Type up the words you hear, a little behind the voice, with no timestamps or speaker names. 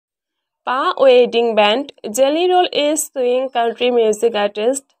Pa wedding band Jellyroll is suing country music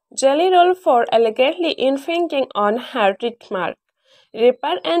artist Jellyroll for allegedly infringing on her trademark.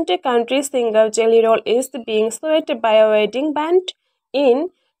 Rapper and country singer Jellyroll is being sued by a wedding band in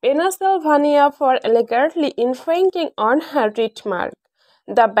Pennsylvania for allegedly infringing on her trademark.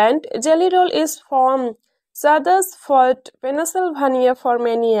 The band Jellyroll is from Sutherford, Pennsylvania for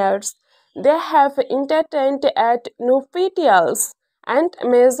many years. They have entertained at nuptials and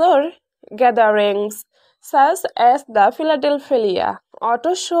major gatherings such as the Philadelphia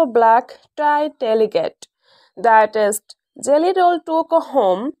Auto Show Black Tie Delegate. The artist Jellyroll took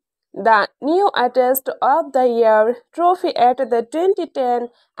home the New Artist of the Year trophy at the 2010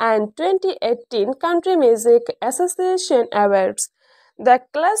 and 2018 Country Music Association Awards. The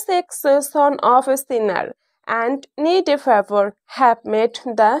classics Son of a Sinner and Need a Favor have made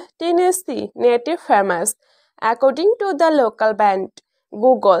the Tennessee native famous, according to the local band.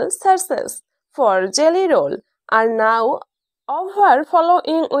 Google searches for Jellyroll are now over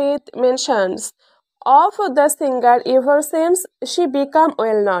following with mentions of the singer ever since she became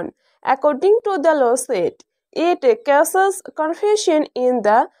well known. According to the lawsuit, it causes confusion in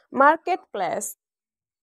the marketplace.